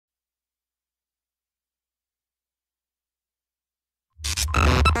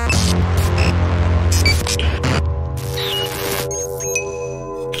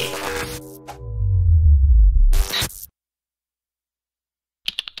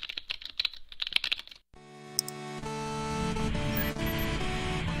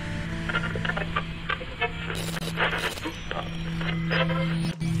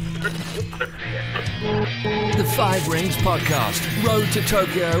Five Rings Podcast, Road to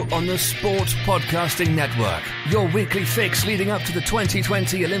Tokyo on the Sports Podcasting Network. Your weekly fix leading up to the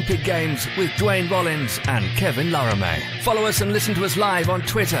 2020 Olympic Games with Duane Rollins and Kevin Laramée. Follow us and listen to us live on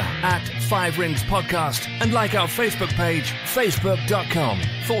Twitter at Five Rings Podcast and like our Facebook page,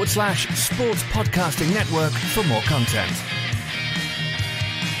 facebook.com/Sports Podcasting Network for more content.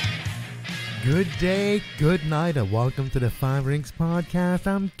 Good day, good night, and welcome to the Five Rings Podcast.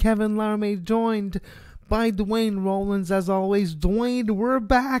 I'm Kevin Laramée, joined by Duane Rollins. As always, Duane, we're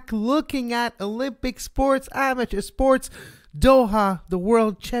back looking at Olympic sports, amateur sports. Doha, the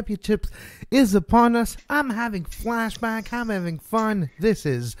World Championships, is upon us. I'm having flashback. I'm having fun. This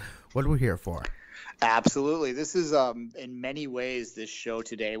is what we're here for. Absolutely. This is, in many ways, this show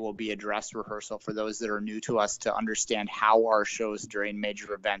today will be a dress rehearsal for those that are new to us to understand how our shows during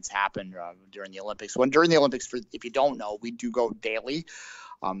major events happen during the Olympics. During the Olympics, if you don't know, we do go daily.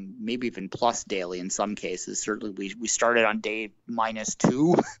 Maybe even plus daily in some cases. Certainly, we started on day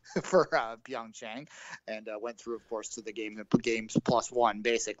 -2 for Pyeongchang and went through, of course, to the games +1,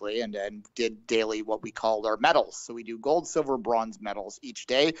 basically, and did daily what we call our medals. So we do gold, silver, bronze medals each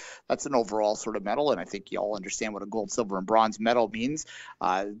day. That's an overall sort of medal, and I think you all understand what a gold, silver, and bronze medal means.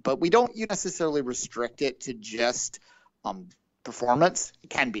 But we don't necessarily restrict it to just performance. It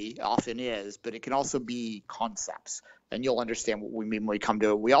can be, often is, but it can also be concepts. And you'll understand what we mean when we come to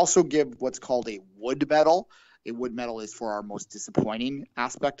it. We also give what's called a wood medal. A wood medal is for our most disappointing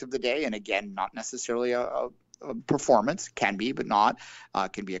aspect of the day. And again, not necessarily a performance. Can be, but not.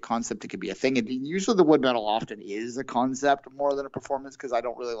 It can be a concept. It can be a thing. And usually the wood medal often is a concept more than a performance, because I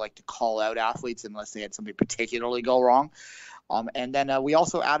don't really like to call out athletes unless they had something particularly go wrong. And then we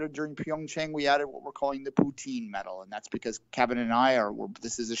also added during Pyeongchang, we added what we're calling the poutine medal. And that's because Kevin and I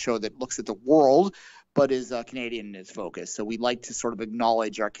this is a show that looks at the world, but is Canadian in its focus. So we like to sort of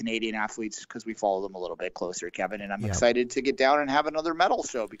acknowledge our Canadian athletes because we follow them a little bit closer, Kevin. And I'm excited to get down and have another medal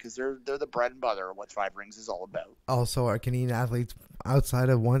show because they're the bread and butter of what Five Rings is all about. Also, our Canadian athletes, outside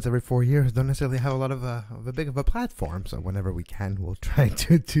of once every 4 years, don't necessarily have a lot of a big of a platform. So whenever we can, we'll try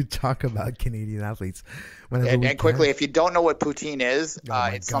to talk about Canadian athletes. And quickly, if you don't know what poutine is,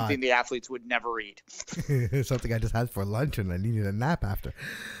 it's something the athletes would never eat. It's something I just had for lunch and I needed a nap after.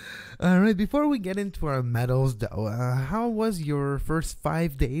 All right, before we get into our medals, though, how was your first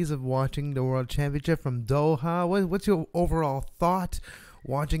 5 days of watching the World Championship from Doha? What's your overall thought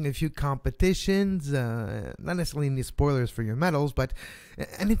watching a few competitions? Not necessarily any spoilers for your medals, but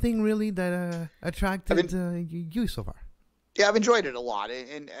anything really that attracted you so far? Yeah, I've enjoyed it a lot,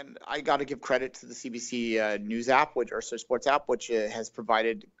 and I got to give credit to the CBC News app, sports app, which has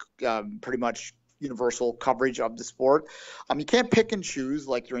provided pretty much universal coverage of the sport. You can't pick and choose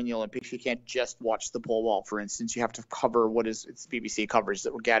like during the Olympics. You can't just watch the pole vault, for instance. You have to cover it's BBC coverage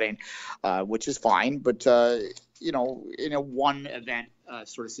that we're getting, which is fine. But in a one event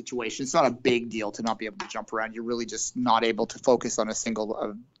sort of situation, it's not a big deal to not be able to jump around. You're really just not able to focus on a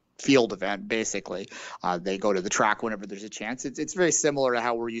single field event, basically. They go to the track whenever there's a chance. It's very similar to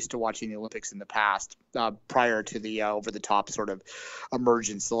how we're used to watching the Olympics in the past, prior to the over-the-top sort of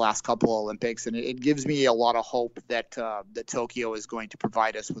emergence the last couple of Olympics. And it gives me a lot of hope that Tokyo is going to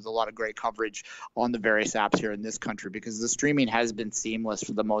provide us with a lot of great coverage on the various apps here in this country, because the streaming has been seamless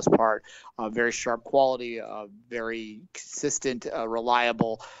for the most part. Very sharp quality, very consistent,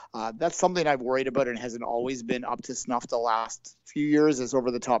 reliable. That's something I've worried about and hasn't always been up to snuff the last few years as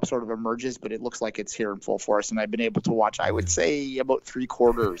over-the-top sort of emerges, but it looks like it's here in full force, and I've been able to watch, I would say, about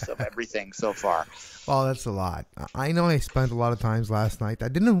 3/4 of everything so far. Well, that's a lot. I know I spent a lot of times last night. I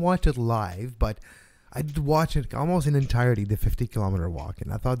didn't watch it live, but I did watch it almost in entirety, the 50-kilometer walk,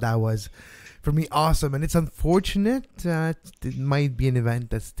 and I thought that was, for me, awesome. And it's unfortunate that it might be an event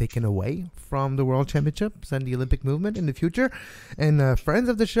that's taken away from the World Championships and the Olympic movement in the future. And friends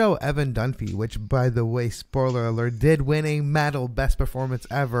of the show, Evan Dunphy, which, by the way, spoiler alert, did win a medal, best performance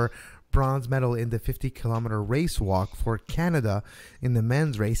ever, bronze medal in the 50-kilometer race walk for Canada in the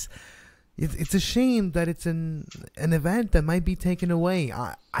men's race. It's a shame that it's an event that might be taken away.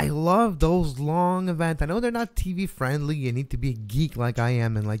 I love those long events. I know they're not TV friendly. You need to be a geek like I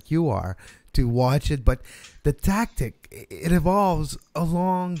am and like you are to watch it. But the tactic, it evolves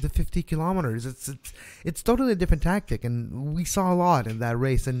along the 50 kilometers. It's totally a different tactic. And we saw a lot in that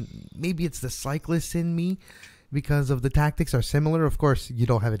race. And maybe it's the cyclist in me, because of the tactics are similar. Of course, you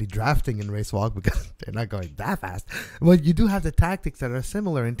don't have any drafting in race walk because they're not going that fast. But you do have the tactics that are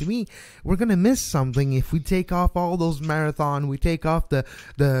similar. And to me, we're going to miss something if we take off all those marathon, we take off the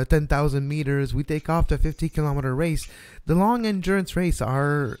 10,000 meters, we take off the 50-kilometer race. The long endurance race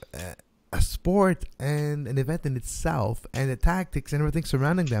are a sport and an event in itself, and the tactics and everything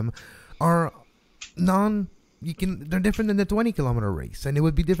surrounding them are they're different than the 20-kilometer race, and it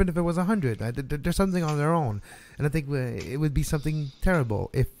would be different if it was 100. There's something on their own, and I think it would be something terrible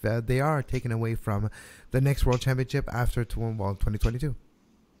if they are taken away from the next World Championship after 2022.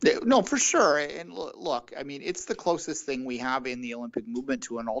 No, for sure. And look, I mean, it's the closest thing we have in the Olympic movement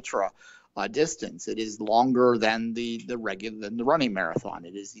to an ultra distance. It is longer than the running marathon.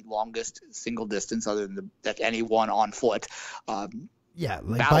 It is the longest single distance other than that anyone on foot.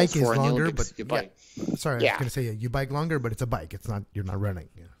 Like bike is longer, but bike. Sorry, I was going to say you bike longer, but it's a bike. It's not. You're not running.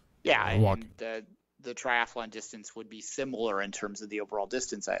 And the triathlon distance would be similar in terms of the overall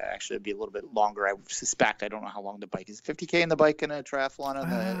distance. I actually would be a little bit longer. I suspect. I don't know how long the bike is. 50K in the bike in a triathlon on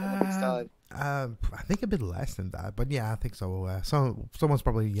the Olympic side. I think a bit less than that, but yeah, I think so. Someone's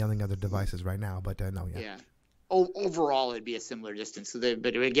probably yelling at their devices right now, but no, yeah. Yeah. Overall, it'd be a similar distance. So,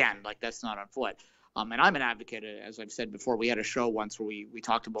 but again, like that's not on foot. And I'm an advocate, as I've said before. We had a show once where we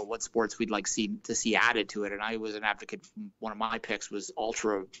talked about what sports we'd like to see added to it, and I was an advocate. One of my picks was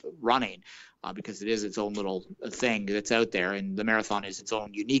ultra running, because it is its own little thing that's out there, and the marathon is its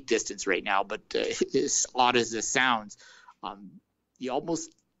own unique distance right now. But as odd as this sounds,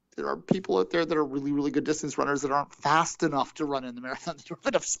 there are people out there that are really, really good distance runners that aren't fast enough to run in the marathon. They don't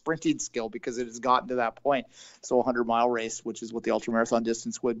have enough sprinting skill because it has gotten to that point. So a 100-mile race, which is what the ultramarathon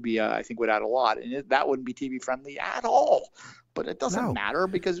distance would be, I think would add a lot. And that wouldn't be TV friendly at all. But it doesn't matter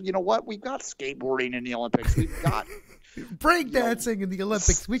because you know what? We've got skateboarding in the Olympics. We've got breakdancing in the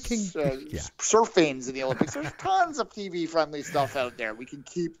Olympics. We can surfings in the Olympics. There's tons of TV friendly stuff out there. We can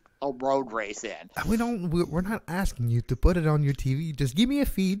keep a road race in. We're not asking you to put it on your TV. Just give me a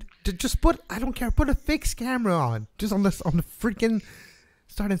feed. Just I don't care. Put a fixed camera on. Just on the freaking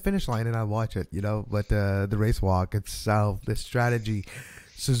start and finish line, and I'll watch it. But the race walk itself, the strategy.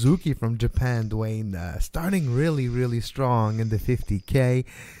 Suzuki from Japan, Duane, starting really, really strong in the 50K.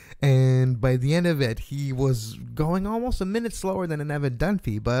 And by the end of it, he was going almost a minute slower than an Evan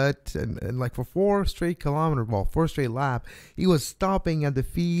Dunphy. But and like for 4 straight lap, he was stopping at the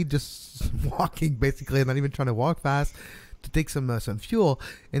feed, just walking basically, not even trying to walk fast to take some fuel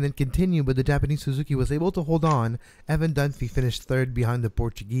and then continue. But the Japanese Suzuki was able to hold on. Evan Dunphy finished third behind the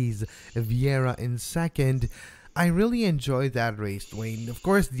Portuguese Vieira in second. I really enjoyed that race, Duane. Of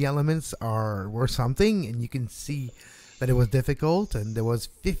course, the elements were something, and you can see that it was difficult, and there was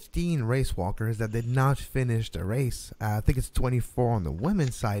 15 race walkers that did not finish the race. I think it's 24 on the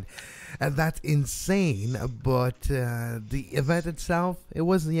women's side, and that's insane. But the event itself, it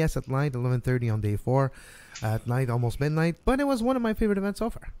was at night, 11:30 on day 4, at night, almost midnight. But it was one of my favorite events so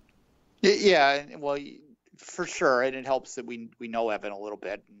far. Yeah, well, for sure, and it helps that we know Evan a little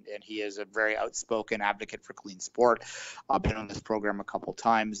bit, and he is a very outspoken advocate for clean sport. I've been on this program a couple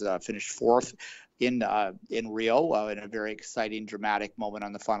times, finished 4th in Rio in a very exciting, dramatic moment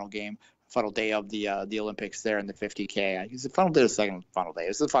on the final day of the Olympics there in the 50K. It's the final day, the second final day.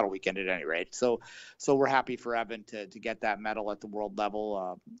 It's the final weekend at any rate. So we're happy for Evan to get that medal at the world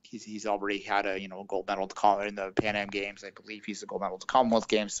level. He's already had a gold medal in the Pan Am Games. I believe he's a gold medal at the Commonwealth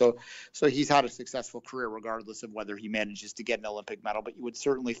Games. So he's had a successful career regardless of whether he manages to get an Olympic medal. But you would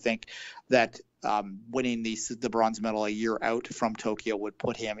certainly think that winning the bronze medal a year out from Tokyo would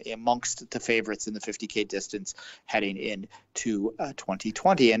put him amongst the favorites in the 50K distance heading into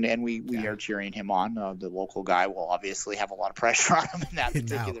 2020. And we are cheering him on. The local guy will obviously have a lot of pressure on him in that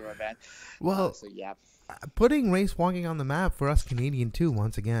particular event. Well, putting race walking on the map for us Canadian too,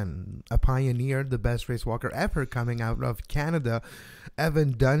 once again, a pioneer, the best race walker ever coming out of Canada,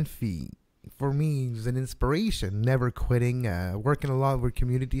 Evan Dunphy. For me, is an inspiration, never quitting, working a lot with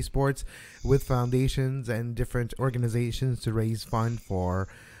community sports, with foundations and different organizations to raise fund for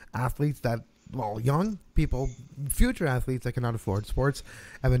athletes young people, future athletes that cannot afford sports.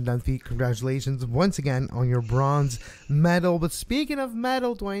 Evan Dunphy, congratulations once again on your bronze medal. But speaking of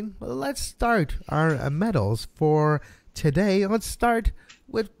medal, Duane, let's start our medals for today. Let's start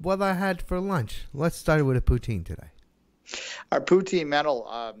with what I had for lunch. Let's start with a poutine today. Our poutine medal,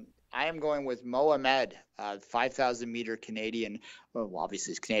 I am going with Mo Ahmed, 5,000 meter Canadian. Well,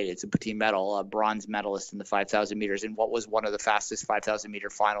 obviously it's Canadian. It's a poutine medal, a bronze medalist in the 5,000 meters in what was one of the fastest 5,000 meter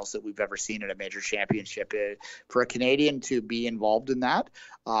finals that we've ever seen at a major championship. For a Canadian to be involved in that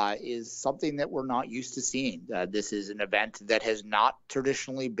is something that we're not used to seeing. This is an event that has not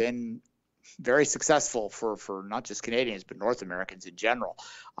traditionally been very successful for not just Canadians, but North Americans in general.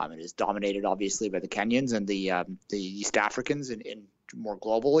 It is dominated, obviously, by the Kenyans and the East Africans in more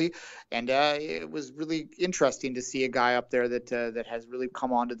globally. And it was really interesting to see a guy up there that has really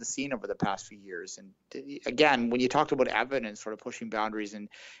come onto the scene over the past few years. And again, when you talked about Evan and sort of pushing boundaries and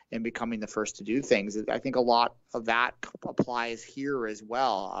becoming the first to do things, I think a lot of that applies here as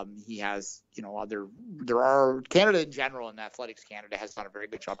well. He has, there are Canada in general, and Athletics Canada has done a very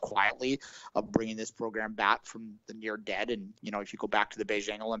good job quietly of bringing this program back from the near dead. And, if you go back to the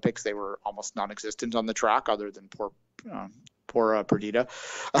Beijing Olympics, they were almost non-existent on the track other than poor Perdita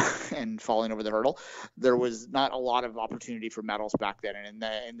and falling over the hurdle. There was not a lot of opportunity for medals back then. And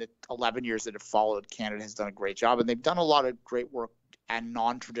in the 11 years that have followed, Canada has done a great job, and they've done a lot of great work and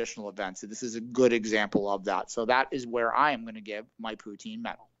non-traditional events. And this is a good example of that. So that is where I am going to give my poutine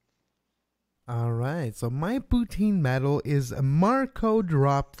medal. All right, so my poutine medal is a Marco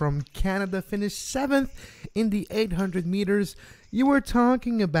Drop from Canada, finished 7th in the 800 meters. You were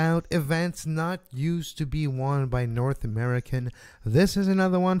talking about events not used to be won by North American. This is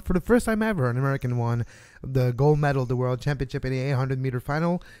another one. For the first time ever, an American won the gold medal, the World Championship in the 800-meter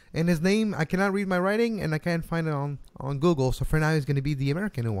final. And his name, I cannot read my writing, and I can't find it on Google. So for now, he's going to be the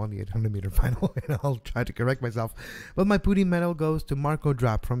American who won the 800-meter final. And I'll try to correct myself. But my poutine medal goes to Marco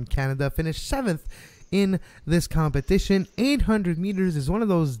Drop from Canada, finished 7th in this competition. 800 meters is one of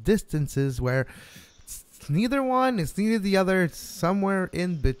those distances where it's neither one, it's neither the other, it's somewhere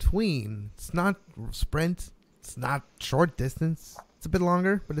in between. It's not sprint, it's not short distance, it's a bit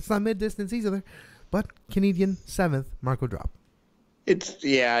longer, but it's not mid-distance either. But Canadian 7th, Marco Drop. It's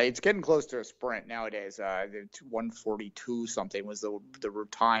getting close to a sprint nowadays. 1:42 something was the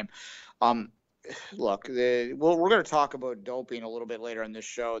time. Look, we're going to talk about doping a little bit later in this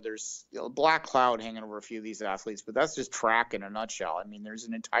show. There's a black cloud hanging over a few of these athletes, but that's just track in a nutshell. I mean, there's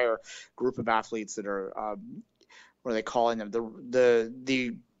an entire group of athletes that are, what are they calling them?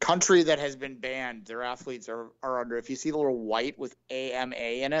 The country that has been banned. Their athletes are under. If you see the little white with AMA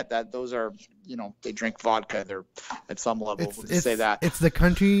in it, those are, they drink vodka. They're at some level. We'll just say that it's the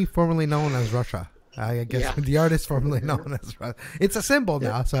country formerly known as Russia. I guess the artist formerly known as Russia. It's a symbol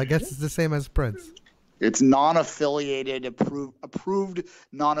now, so I guess it's the same as Prince. It's non-affiliated, approved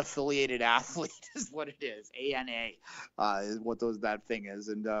non-affiliated athlete is what it is. ANA is what that thing is,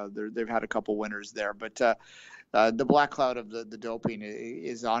 and they've had a couple winners there. But the black cloud of the doping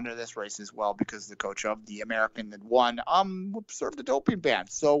is onto this race as well, because the coach of the American that won served a doping ban.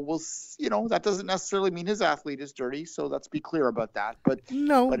 So that doesn't necessarily mean his athlete is dirty. So let's be clear about that. But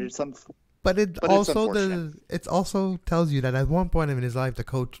it's But it also tells you that at one point in his life, the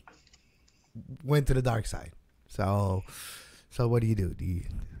coach went to the dark side. So what do you do?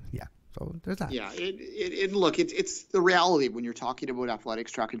 So there's that. Yeah, look, it's the reality when you're talking about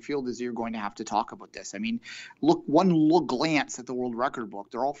athletics, track and field, is you're going to have to talk about this. I mean, one glance at the world record book.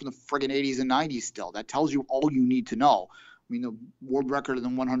 They're all from the friggin' 80s and 90s still. That tells you all you need to know. I mean, the world record in the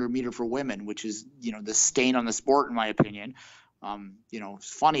 100 meter for women, which is, the stain on the sport, in my opinion.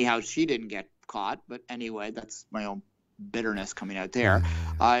 It's funny how she didn't get caught, but anyway, that's my own bitterness coming out there.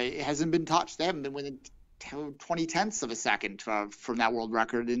 It hasn't been touched. They haven't been within 20/10ths of a second from that world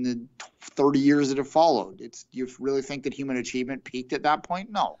record in the 30 years that have followed. You really think that human achievement peaked at that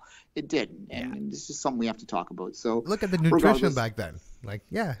point? No, it didn't. And this is something we have to talk about. So look at the nutrition back then.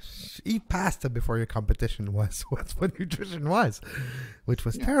 Eat pasta before your competition was what nutrition was, which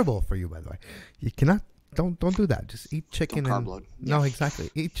was terrible for you, by the way. You cannot. Don't do that. Just eat chicken no,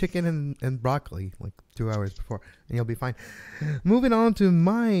 exactly. Eat chicken and broccoli 2 hours before, and you'll be fine. Moving on to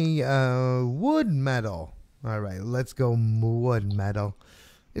my wood medal. All right, let's go wood medal.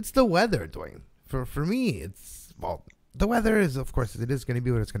 It's the weather, Duane. For me, the weather is, of course, it is going to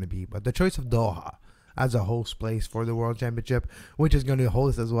be what it's going to be. But the choice of Doha as a host place for the World Championship, which is going to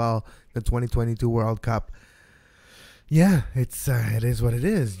host as well the 2022 World Cup. Yeah, it is what it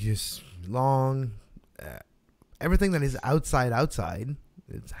is. Just long. Everything that is outside,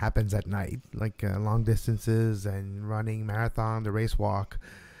 it happens at night, like long distances and running, marathon, the race walk.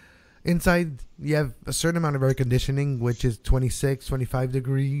 Inside, you have a certain amount of air conditioning, which is 26, 25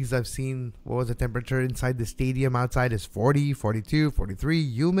 degrees. I've seen, what was the temperature inside the stadium outside is 40, 42, 43,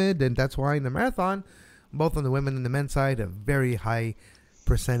 humid. And that's why in the marathon, both on the women and the men's side, a very high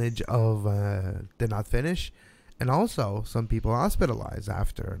percentage of did not finish. And also, some people hospitalized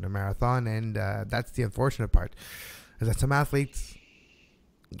after the marathon, and that's the unfortunate part, is that some athletes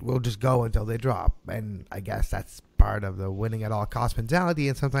will just go until they drop. And I guess that's part of the winning at all cost mentality,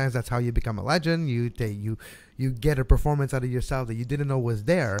 and sometimes that's how you become a legend. You get a performance out of yourself that you didn't know was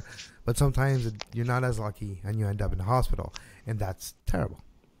there, but sometimes you're not as lucky, and you end up in the hospital, and that's terrible.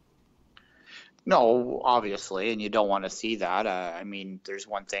 No, obviously, and you don't want to see that. I mean, there's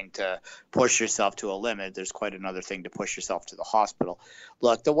one thing to push yourself to a limit. There's quite another thing to push yourself to the hospital.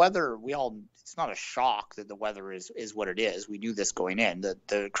 Look, the weather, it's not a shock that the weather is what it is. We knew this going in.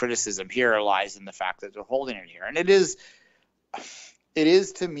 The criticism here lies in the fact that they're holding it here. And it is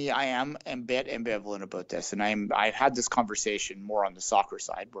to me, I am a bit ambivalent about this. And I've had this conversation more on the soccer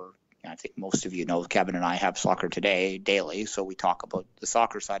side where I think most of you know Kevin and I have soccer today daily, so we talk about the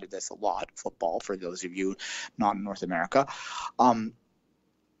soccer side of this a lot, football, for those of you not in North America.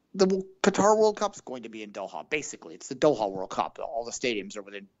 The Qatar World Cup is going to be in Doha. Basically, it's the Doha World Cup. All the stadiums are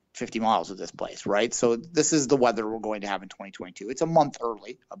within 50 miles of this place, right? So this is the weather we're going to have in 2022. It's a month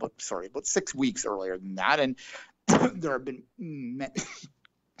early, about 6 weeks earlier than that, and there have been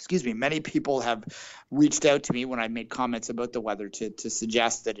many people have reached out to me when I made comments about the weather to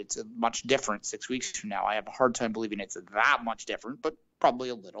suggest that it's a much different 6 weeks from now. I have a hard time believing it's that much different, but probably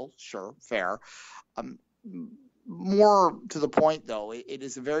a little. Sure, fair. More to the point, though, it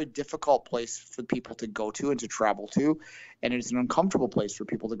is a very difficult place for people to go to and to travel to, and it's an uncomfortable place for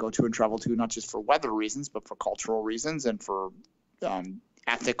people to go to and travel to, not just for weather reasons, but for cultural reasons and for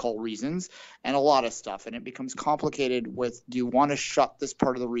ethical reasons and a lot of stuff. And it becomes complicated with, do you want to shut this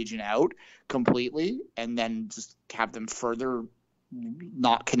part of the region out completely and then just have them further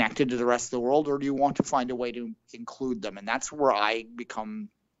not connected to the rest of the world, or do you want to find a way to include them? And that's where I become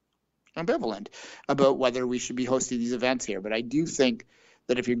ambivalent about whether we should be hosting these events here. But I do think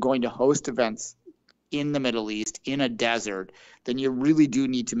that if you're going to host events in the Middle East, in a desert, then you really do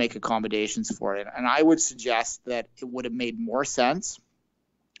need to make accommodations for it. And I would suggest that it would have made more sense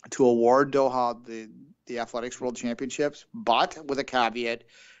to award Doha the Athletics World Championships, but with a caveat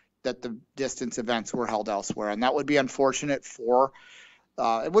that the distance events were held elsewhere. And that would be unfortunate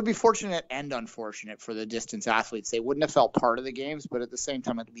it would be fortunate and unfortunate for the distance athletes. They wouldn't have felt part of the games, but at the same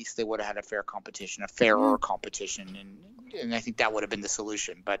time, at least they would have had a fairer competition. And I think that would have been the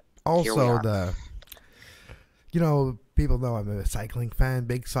solution. But also people know I'm a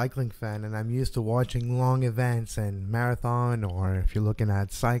big cycling fan, and I'm used to watching long events and marathon, or if you're looking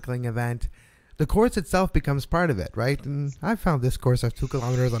at cycling event, the course itself becomes part of it, right? And I found this course of 2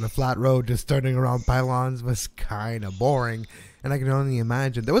 kilometers on a flat road, just turning around pylons, was kind of boring. And I can only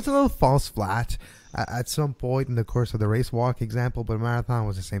imagine there was a little false flat at some point in the course of the race walk example, but marathon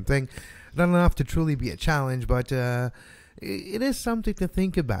was the same thing. Not enough to truly be a challenge, but it is something to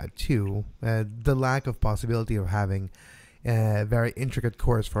think about too. The lack of possibility of having a very intricate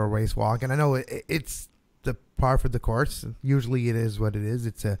course for a race walk. And I know it's the par for the course. Usually it is what it is.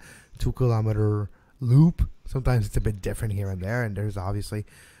 It's a 2 kilometer loop. Sometimes it's a bit different here and there, and there's obviously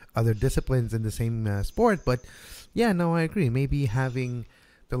other disciplines in the same sport. But yeah, no, I agree. Maybe having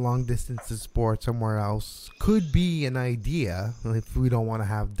the long distance sport somewhere else could be an idea if we don't want to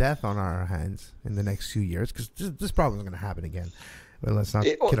have death on our hands in the next few years, because this problem is going to happen again. But let's not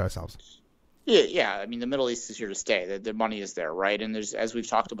kid ourselves. Yeah. I mean, the Middle East is here to stay. The money is there, right? And there's, as we've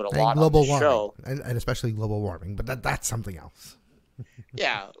talked about a lot global on the show, and especially global warming, but that's something else.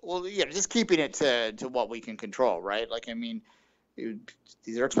 Yeah, well, just keeping it to what we can control, right? Like, I mean,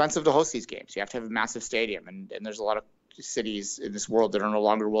 these are expensive to host these games. You have to have a massive stadium, and there's a lot of cities in this world that are no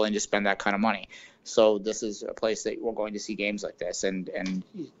longer willing to spend that kind of money. So this is a place that we're going to see games like this, and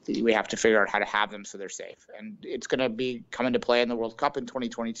we have to figure out how to have them so they're safe. And it's going to be coming to play in the World Cup in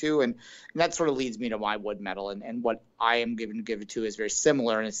 2022, and that sort of leads me to my wood medal. And what I am going to give it to is very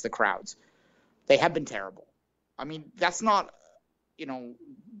similar, and it's the crowds. They have been terrible. I mean, that's not,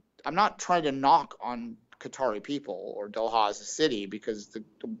 I'm not trying to knock on Qatari people or Doha as a city, because the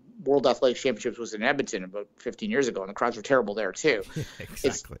World Athletics Championships was in Edmonton about 15 years ago, and the crowds were terrible there too.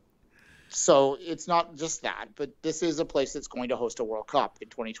 Exactly. So it's not just that, but this is a place that's going to host a World Cup in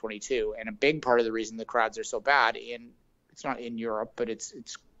 2022, and a big part of the reason the crowds are so bad it's not in Europe, but it's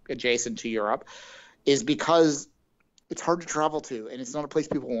adjacent to Europe, is because it's hard to travel to, and it's not a place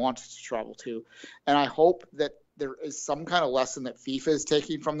people want to travel to. And I hope that there is some kind of lesson that FIFA is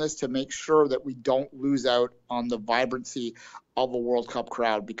taking from this to make sure that we don't lose out on the vibrancy of a World Cup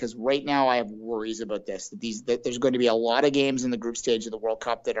crowd, because right now I have worries about this, that there's going to be a lot of games in the group stage of the World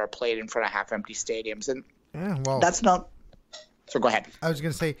Cup that are played in front of half-empty stadiums, and that's not – so go ahead. I was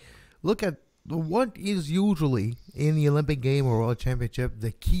going to say, look at what is usually in the Olympic game or World Championship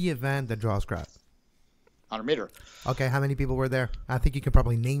the key event that draws crowd. 100 meter. Okay, how many people were there? I think you can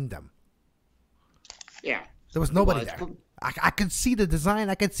probably name them. Yeah. There was nobody there. I could see the design.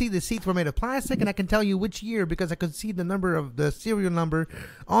 I could see the seats were made of plastic, and I can tell you which year because I could see the serial number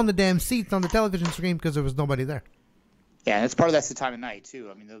on the damn seats on the television screen because there was nobody there. Yeah, and it's part of that's the time of night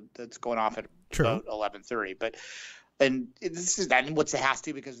too. I mean, that's going off at about 11:30. But and it has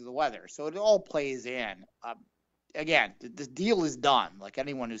to because of the weather. So it all plays in. Again, the deal is done. Like,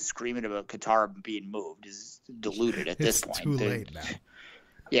 anyone who's screaming about Qatar being moved is deluded at this point. It's too late now.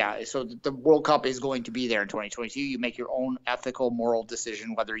 Yeah, so the World Cup is going to be there in 2022. You make your own ethical, moral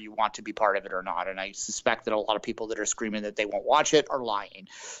decision whether you want to be part of it or not. And I suspect that a lot of people that are screaming that they won't watch it are lying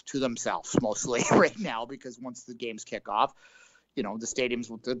to themselves mostly right now, because once the games kick off, the stadiums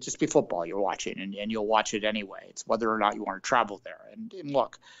will just be football you're watching, and you'll watch it anyway. It's whether or not you want to travel there. And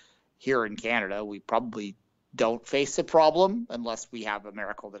look, here in Canada, we probably don't face a problem unless we have a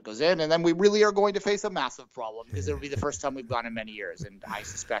miracle that goes in, and then we really are going to face a massive problem, because it'll be the first time we've gone in many years. And I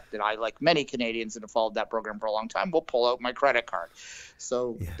suspect that I, like many Canadians that have followed that program for a long time, will pull out my credit card.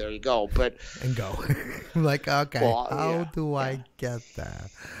 So there you go. And go. Like, okay, how do I get that?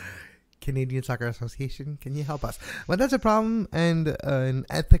 Canadian Soccer Association, can you help us? Well, that's a problem, and an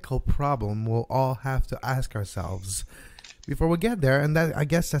ethical problem we'll all have to ask ourselves before we get there, and I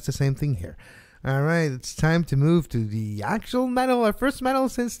guess that's the same thing here. All right, it's time to move to the actual medal, our first medal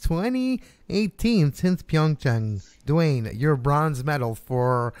since 2018, since Pyeongchang. Duane, your bronze medal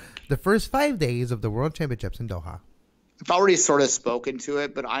for the first 5 days of the World Championships in Doha. I've already sort of spoken to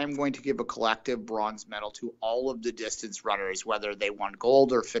it, but I am going to give a collective bronze medal to all of the distance runners, whether they won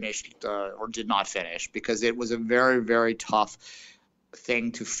gold or finished or did not finish, because it was a very, very tough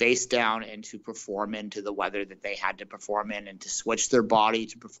thing to face down and to perform into the weather that they had to perform in, and to switch their body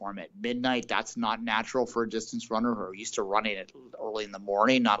to perform at midnight. That's not natural for a distance runner who are used to running it early in the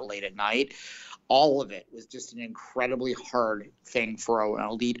morning, not late at night. All of it was just an incredibly hard thing for an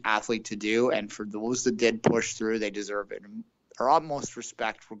elite athlete to do, and for those that did push through, they deserve it our utmost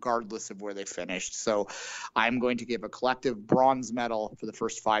respect regardless of where they finished. So I'm going to give a collective bronze medal for the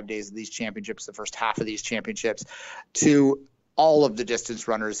first 5 days of these championships, the first half of these championships, to all of the distance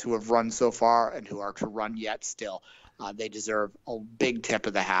runners who have run so far and who are to run yet still. They deserve a big tip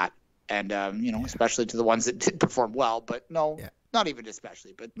of the hat. And, especially to the ones that did perform well, but not even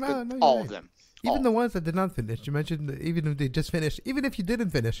especially, but all of them. Even the ones that did not finish. You mentioned even if they just finished, even if you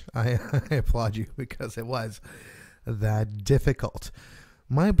didn't finish, I applaud you, because it was that difficult.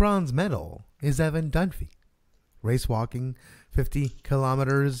 My bronze medal is Evan Dunphy. Race walking, 50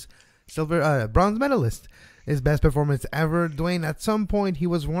 kilometers, silver, bronze medalist. His best performance ever. Duane, at some point, he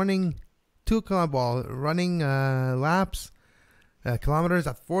was running laps, kilometers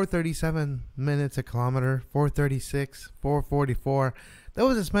at 4:37 minutes a kilometer, 4:36, 4:44. That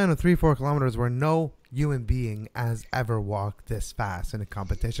was a span of 3-4 kilometers where no human being has ever walked this fast in a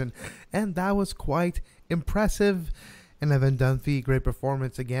competition. And that was quite impressive. And Evan Dunphy, great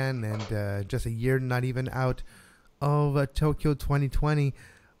performance again. And just a year not even out of Tokyo 2020.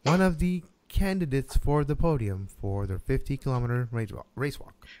 One of the candidates for the podium for their 50-kilometer race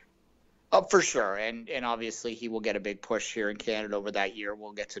walk. For sure. And obviously he will get a big push here in Canada over that year.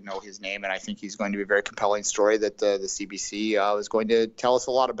 We'll get to know his name, and I think he's going to be a very compelling story that the CBC is going to tell us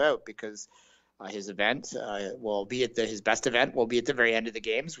a lot about, because his event will be his best event will be at the very end of the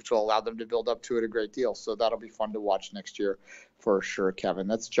games, which will allow them to build up to it a great deal. So that'll be fun to watch next year for sure, Kevin.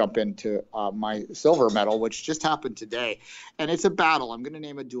 Let's jump into my silver medal, which just happened today. And it's a battle. I'm going to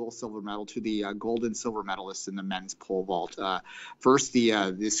name a dual silver medal to the gold and silver medalists in the men's pole vault. First, the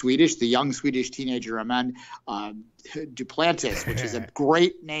young Swedish teenager, Aman Duplantis, which is a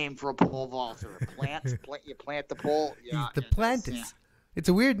great name for a pole vaulter. You plant the pole. Yeah, Duplantis. Yeah. It's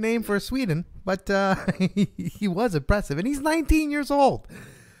a weird name for Sweden, but he was impressive. And he's 19 years old.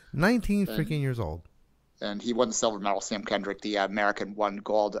 19 freaking years old. And he won the silver medal. Sam Kendrick, the American, won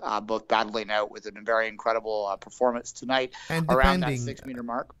gold, both battling out with a very incredible performance tonight and around that 6-meter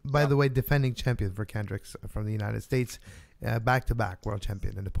mark. By the way, defending champion for Kendricks from the United States, back-to-back world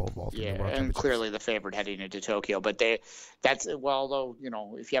champion in the pole vault. Yeah, and clearly the favorite heading into Tokyo. But if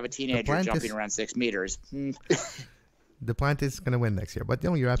you have a teenager jumping around 6 meters... Duplantis is going to win next year. But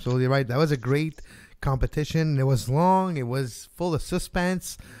you're absolutely right. That was a great competition. It was long. It was full of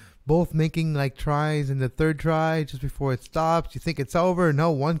suspense. Both making tries in the third try just before it stops. You think it's over.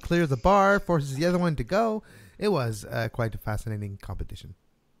 No, one clears the bar, forces the other one to go. It was quite a fascinating competition.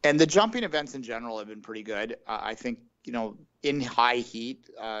 And the jumping events in general have been pretty good. I think, in high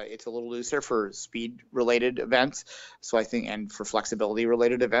heat, it's a little looser for speed-related events. So I think, and for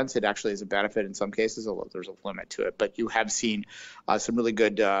flexibility-related events, it actually is a benefit in some cases, although there's a limit to it. But you have seen some really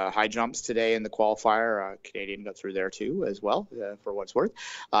good high jumps today in the qualifier. Canadian got through there too, as well, for what it's worth.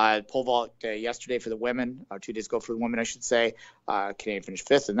 Pole vault yesterday for the women, 2 days ago for the women, I should say. Canadian finished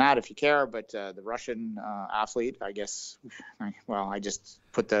 5th in that, if you care. But the Russian athlete, I guess, I just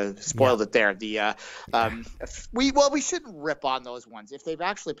spoiled it there. we shouldn't rip on those ones. If they've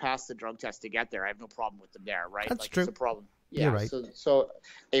actually passed the drug test to get there, I have no problem with them there, right? That's like, true. It's a problem. Yeah, you're right. So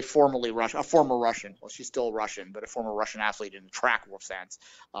a former Russian, well, she's still Russian, but a former Russian athlete in the track sense,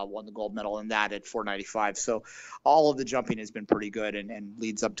 won the gold medal in that at 495. So all of the jumping has been pretty good and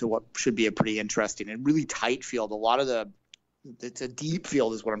leads up to what should be a pretty interesting and really tight field. A lot of it's a deep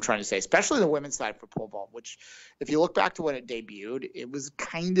field is what I'm trying to say, especially the women's side for pole vault, which if you look back to when it debuted, it was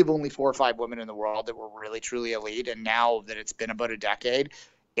kind of only 4 or 5 women in the world that were really, truly elite. And now that it's been about a decade,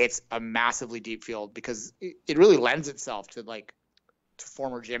 it's a massively deep field because it really lends itself to to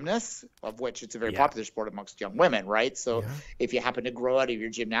former gymnasts, of which it's a very popular sport amongst young women, right? So if you happen to grow out of your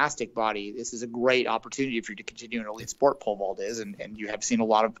gymnastic body, this is a great opportunity for you to continue an elite sport. Pole vault is, and you have seen a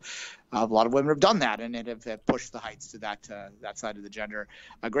lot of women have done that and have pushed the heights to that side of the gender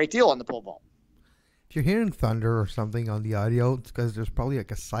a great deal on the pole vault. If you're hearing thunder or something on the audio, it's because there's probably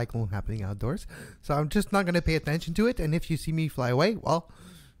a cyclone happening outdoors. So I'm just not going to pay attention to it. And if you see me fly away, well,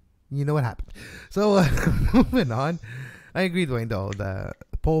 you know what happened. So moving on. I agree, Duane, though. The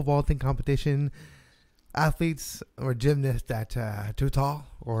pole vaulting competition, athletes or gymnasts that too tall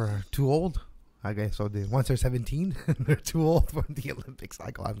or too old. Okay, so once they're 17, they're too old for the Olympic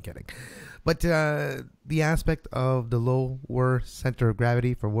cycle. I'm kidding. But the aspect of the lower center of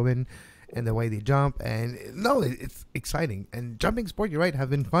gravity for women and the way they jump, and it's exciting. And jumping sport, you're right, have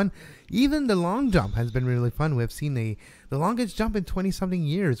been fun. Even the long jump has been really fun. We've seen the longest jump in 20-something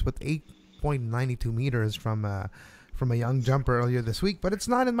years with 8.92 meters from a young jumper earlier this week, but it's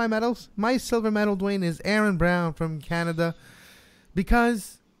not in my medals. My silver medal, Duane, is Aaron Brown from Canada,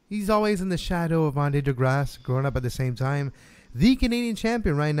 because he's always in the shadow of Andre DeGrasse, growing up at the same time. The Canadian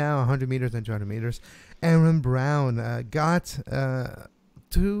champion right now, 100 meters and 200 meters. Aaron Brown got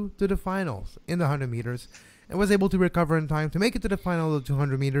to the finals in the 100 meters and was able to recover in time to make it to the final of the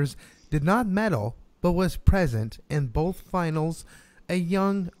 200 meters. Did not medal, but was present in both finals. A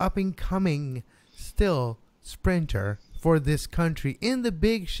young, up-and-coming, still sprinter for this country in the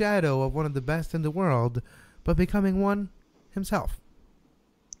big shadow of one of the best in the world, but becoming one himself.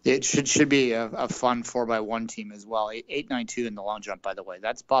 It should be a fun 4x1 team as well. 892 in the long jump, by the way.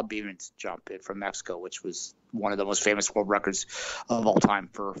 That's Bob Beeman's jump from Mexico, which was one of the most famous world records of all time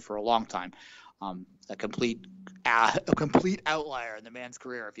for a long time. A complete outlier in the man's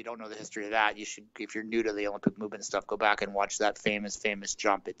career. If you don't know the history of that, you should. If you're new to the Olympic movement stuff, go back and watch that famous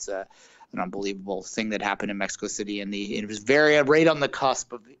jump. It's an unbelievable thing that happened in Mexico City, and it was right on the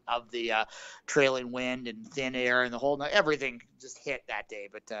cusp of the trailing wind and thin air and everything just hit that day.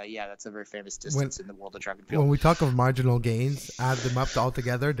 But that's a very famous distance in the world of track and field. When we talk of marginal gains, add them up all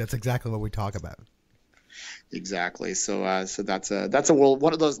together. That's exactly what we talk about. Exactly. So that's a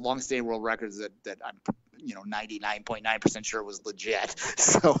one of those long-standing world records that I'm 99.9% sure was legit.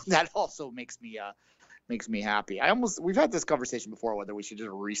 So that also makes me happy. We've had this conversation before whether we should just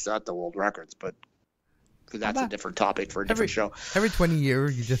reset the world records, but that's a different topic for a different show. Every 20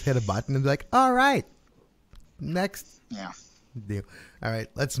 years, you just hit a button and be like, all right, next. Yeah. Deal. All right,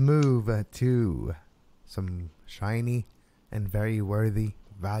 let's move to some shiny and very worthy,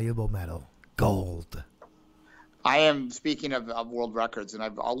 valuable metal, gold. I am speaking of world records, and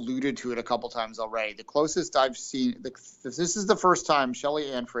I've alluded to it a couple times already. The closest I've seen, this is the first time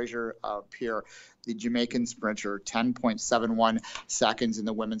Shelley Ann Fraser Pierre, the Jamaican sprinter, 10.71 seconds in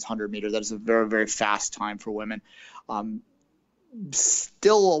the women's 100 meter. That is a very, very fast time for women.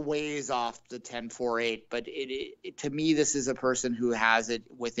 Still a ways off the 10.48, but to me, this is a person who has it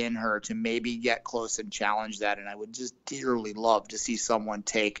within her to maybe get close and challenge that. And I would just dearly love to see someone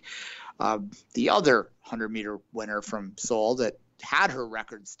take the other 100-meter winner from Seoul that had her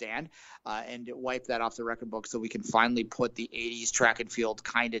record stand and wipe that off the record book so we can finally put the 80s track and field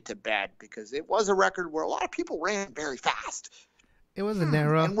kind of to bed, because it was a record where a lot of people ran very fast. It was an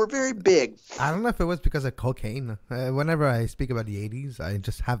era. And we're very big. I don't know if it was because of cocaine. Whenever I speak about the 80s, I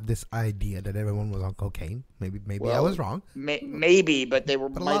just have this idea that everyone was on cocaine. Maybe I was wrong. Maybe, but they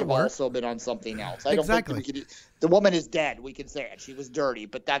might have also been on something else. I don't think the woman is dead. We can say it. She was dirty,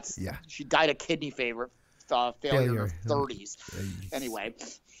 but she died of kidney failure in her 30s. Anyway.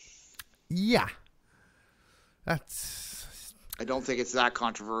 Yeah. I don't think it's that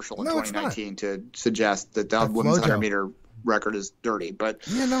controversial in 2019 to suggest that the women's 100-meter record is dirty, but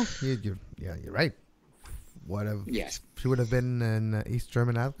you're right. She would have been an East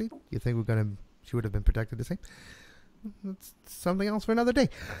German athlete? You think she would have been protected the same? That's something else for another day.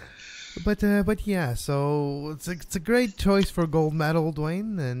 But yeah, so it's a great choice for gold medal,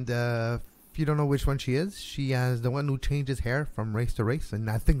 Duane. And if you don't know which one she has the one who changes hair from race to race, and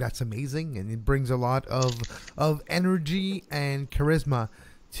I think that's amazing, and it brings a lot of energy and charisma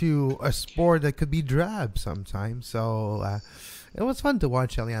to a sport that could be drab sometimes. So it was fun to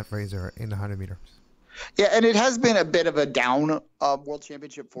watch Eliane Fraser in the 100 meters. Yeah, and it has been a bit of a down World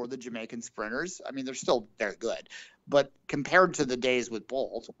Championship for the Jamaican sprinters. I mean, they're still very good, but compared to the days with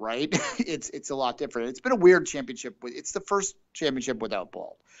Bolt, right, it's a lot different. It's been a weird championship. It's the first championship without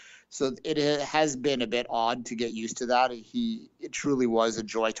Bolt. So it has been a bit odd to get used to that. It truly was a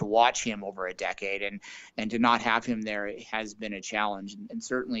joy to watch him over a decade, and to not have him there, it has been a challenge. And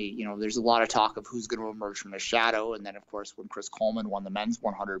certainly, you know, there's a lot of talk of who's going to emerge from the shadow. And then, of course, when Chris Coleman won the men's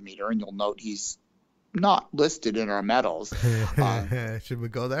 100 meter, and you'll note he's not listed in our medals. Should we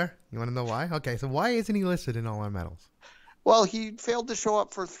go there? You want to know why? Okay, so why isn't he listed in all our medals? Well, he failed to show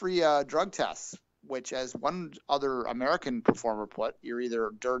up for 3 drug tests, which, as one other American performer put, you're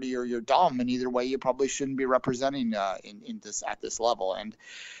either dirty or you're dumb, and either way, you probably shouldn't be representing in this at this level. And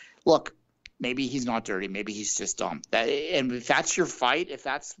look, maybe he's not dirty, maybe he's just dumb. And if that's your fight, if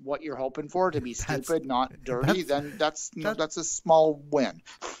that's what you're hoping for, to be stupid, not dirty, then that's a small win.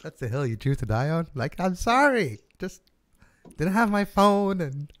 That's the hill you choose to die on. Like, I'm sorry, just didn't have my phone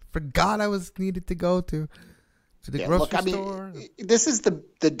and forgot I was needed to go to the grocery store. This is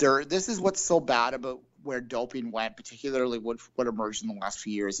the dirt. This is what's so bad about where doping went, particularly what emerged in the last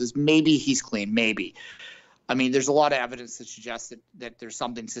few years, is maybe he's clean, maybe. I mean, there's a lot of evidence that suggests that there's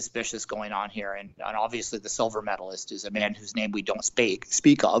something suspicious going on here, and obviously the silver medalist is a man whose name we don't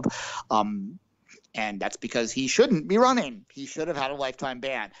speak of, and that's because he shouldn't be running. He should have had a lifetime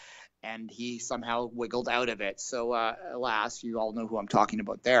ban, and he somehow wiggled out of it. So, alas, you all know who I'm talking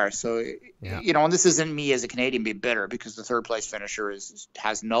about there. So, you know, and this isn't me as a Canadian being bitter, because the third place finisher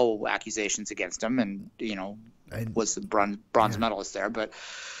has no accusations against him, and, you know, was the bronze medalist there. But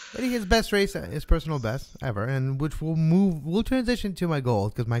his best race, his personal best ever, and which we'll transition to my goal,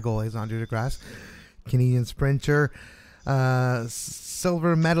 because my goal is Andre DeGrasse, Canadian sprinter,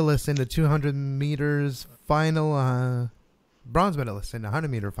 silver medalist in the 200 meters final, bronze medalist in the 100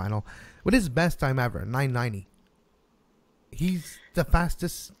 meter final, with his best time ever, 9:90. He's the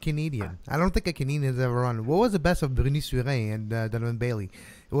fastest Canadian. I don't think a Canadian has ever run. What was the best of Bruni Surin and Donovan Bailey?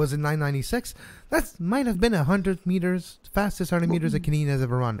 It was in 9:96. That might have been 100 meters, fastest 100 meters a Canadian has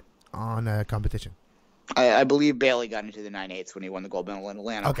ever run on a competition. I believe Bailey got into the 9.8s when he won the gold medal in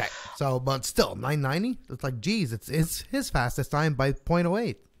Atlanta. Okay, so but still 9:90. It's like, geez, it's his fastest time by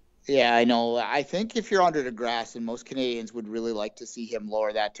 0.08. Yeah, I know. I think if you're under the grass, and most Canadians would really like to see him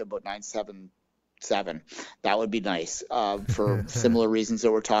lower that to about 9.77, that would be nice for similar reasons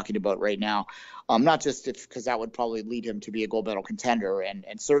that we're talking about right now. Not just because that would probably lead him to be a gold medal contender. And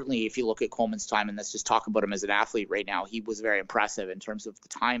certainly if you look at Coleman's time, and let's just talk about him as an athlete right now, he was very impressive in terms of the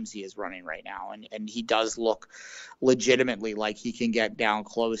times he is running right now. And he does look legitimately like he can get down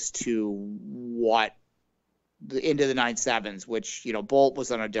close to what into the 9.7s, which, you know, Bolt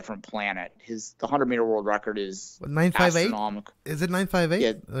was on a different planet. The 100 meter world record is 9.58. astronomical. Is it 9.58?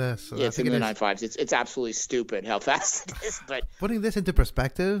 Yeah, So it's in the 9.5s. It's absolutely stupid how fast it is. But putting this into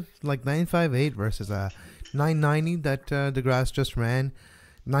perspective, like 9.58 versus a 9.90 that DeGrasse just ran.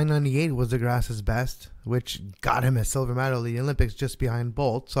 9.98 was DeGrasse's best, which got him a silver medal at the Olympics, just behind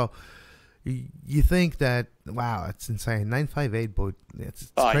Bolt. So you think that, wow, it's insane. 9.58, but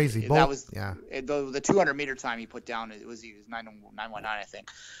it's crazy. Bolt, that was the 200 meter time he put down. He was 9.19, I think,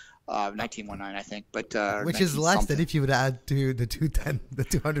 19.19, I think. But which is less than if you would add to the 210, the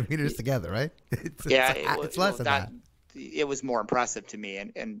 200 meters together, right? It's less than that. It was more impressive to me,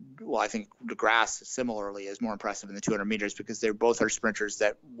 and I think DeGrasse similarly is more impressive in the 200 meters, because they both are sprinters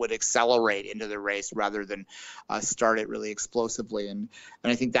that would accelerate into the race rather than start it really explosively, and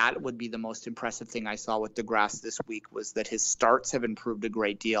I think that would be the most impressive thing I saw with DeGrasse this week, was that his starts have improved a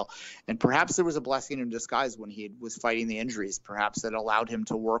great deal, and perhaps there was a blessing in disguise when he was fighting the injuries. Perhaps that allowed him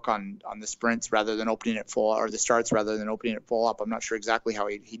to work on the sprints rather than opening it full, or the starts rather than opening it full up. I'm not sure exactly how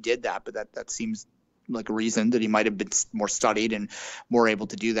he did that, but that seems like a reason that he might have been more studied and more able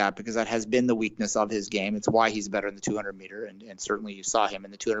to do that, because that has been the weakness of his game. It's why he's better in the 200 meter. And certainly you saw him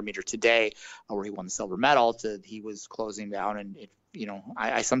in the 200 meter today, where he won the silver medal. He was closing down. And,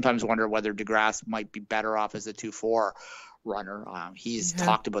 I sometimes wonder whether DeGrasse might be better off as a 2.4 runner. He's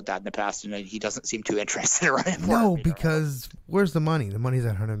talked about that in the past, and he doesn't seem too interested in running. No, because where's the money? The money's at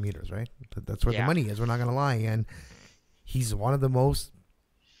 100 meters, right? That's where the money is. We're not going to lie. And he's one of the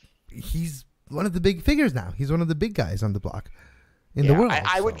big figures now. He's one of the big guys on the block in the world.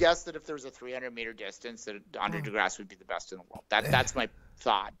 I would guess that if there was a 300 meter distance, that Andre DeGrasse would be the best in the world. That's my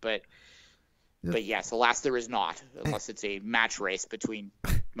thought. But yes, alas, there is not, unless it's a match race between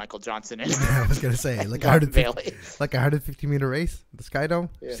Michael Johnson and I was gonna say like a 150 meter race, the Skydome.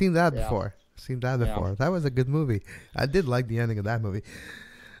 Seen that before. That was a good movie. I did like the ending of that movie.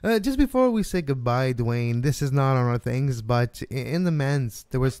 Just before we say goodbye, Duane, this is not on our things, but in the men's,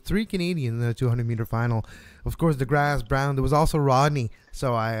 there was 3 Canadians in the 200-meter final. Of course, DeGrasse Brown. There was also Rodney.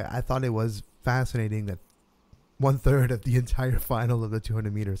 So I thought it was fascinating that 1/3 of the entire final of the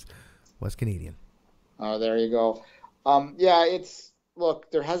 200 meters was Canadian. Oh, there you go.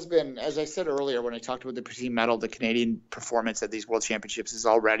 Look, there has been, as I said earlier when I talked about the team medal, the Canadian performance at these World Championships is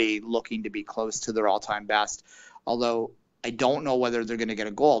already looking to be close to their all-time best. Although I don't know whether they're going to get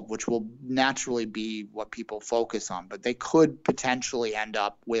a gold, which will naturally be what people focus on. But they could potentially end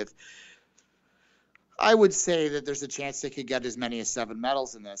up with, I would say that there's a chance they could get as many as 7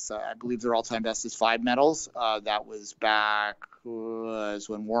 medals in this. I believe their all-time best is 5 medals. That was back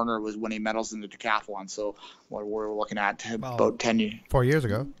when Warner was winning medals in the decathlon. So what we're looking at about 10 years. 4 years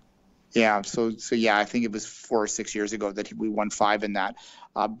ago. Yeah. So yeah, I think it was 4 or 6 years ago that we won 5 in that.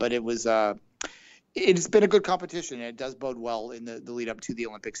 But it was it's been a good competition, and it does bode well in the lead up to the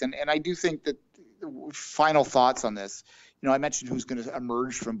Olympics. And I do think that final thoughts on this. I mentioned who's going to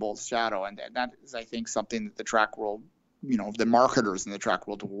emerge from Bolt's shadow, and that is, I think, something that the track world, the marketers in the track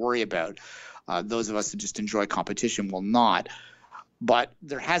world will worry about. Those of us that just enjoy competition will not. But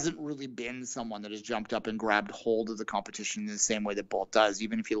there hasn't really been someone that has jumped up and grabbed hold of the competition in the same way that Bolt does.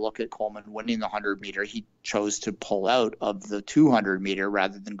 Even if you look at Coleman winning the 100-meter, he chose to pull out of the 200-meter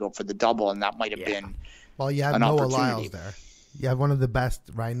rather than go for the double, and that might have been Well, you have Noah Lyles there. You have one of the best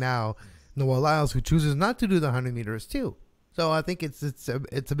right now, Noah Lyles, who chooses not to do the 100 meters too. So I think it's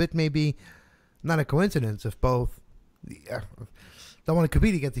a bit maybe not a coincidence if both don't want to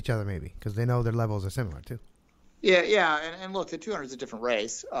compete against each other, maybe because they know their levels are similar too. Yeah, and look, the 200 is a different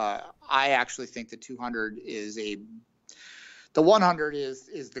race. I actually think the 200 the 100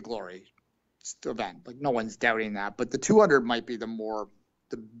 is the glory event. Like, no one's doubting that, but the 200 might be the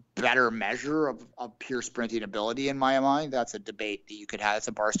better measure of pure sprinting ability in my mind. That's a debate that you could have. It's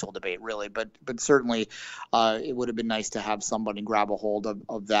a barstool debate, really, but certainly it would have been nice to have somebody grab a hold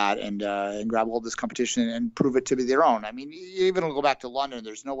of that and grab a hold of this competition and prove it to be their own. I mean, even go back to London,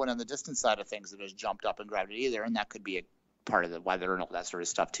 there's no one on the distance side of things that has jumped up and grabbed it either, and that could be a part of the weather and all that sort of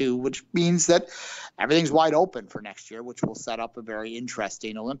stuff too, which means that everything's wide open for next year, which will set up a very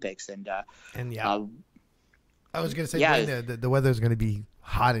interesting Olympics. I was going to say the weather is going to be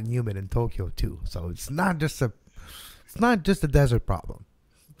hot and humid in Tokyo too, so it's not just a desert problem.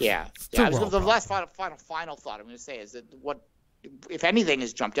 Yeah. The last final thought I'm going to say is that what, if anything,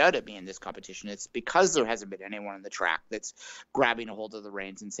 has jumped out at me in this competition, it's because there hasn't been anyone on the track that's grabbing a hold of the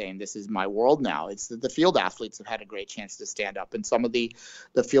reins and saying, this is my world now. It's that the field athletes have had a great chance to stand up, and some of the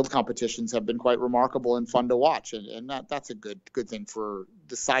field competitions have been quite remarkable and fun to watch, and that's a good thing for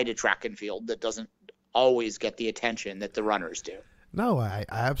the side of track and field that doesn't always get the attention that the runners do. No, I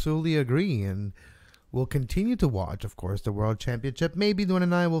absolutely agree, and we'll continue to watch, of course, the World Championship. Maybe Duane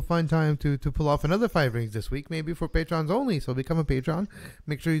and I will find time to pull off another 5 rings this week, maybe for patrons only. So become a patron.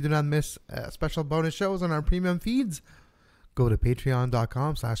 Make sure you do not miss special bonus shows on our premium feeds. Go to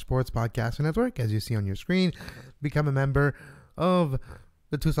patreon.com/sportspodcasting network, as you see on your screen. Become a member of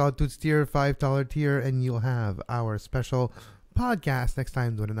the Two Solid Toots tier, $5 tier, and you'll have our special podcast next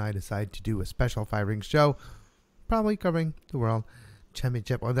time Duane and I decide to do a special 5 rings show, probably covering the World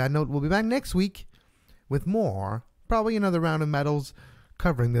Championship. On that note, we'll be back next week with more, probably another round of medals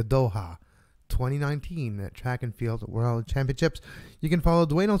covering the Doha 2019 Track and Field World Championships. You can follow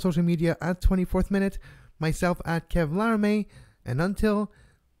Duane on social media at 24th Minute, myself at Kev Laramée, and until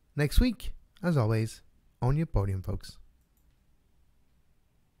next week, as always, own your podium, folks.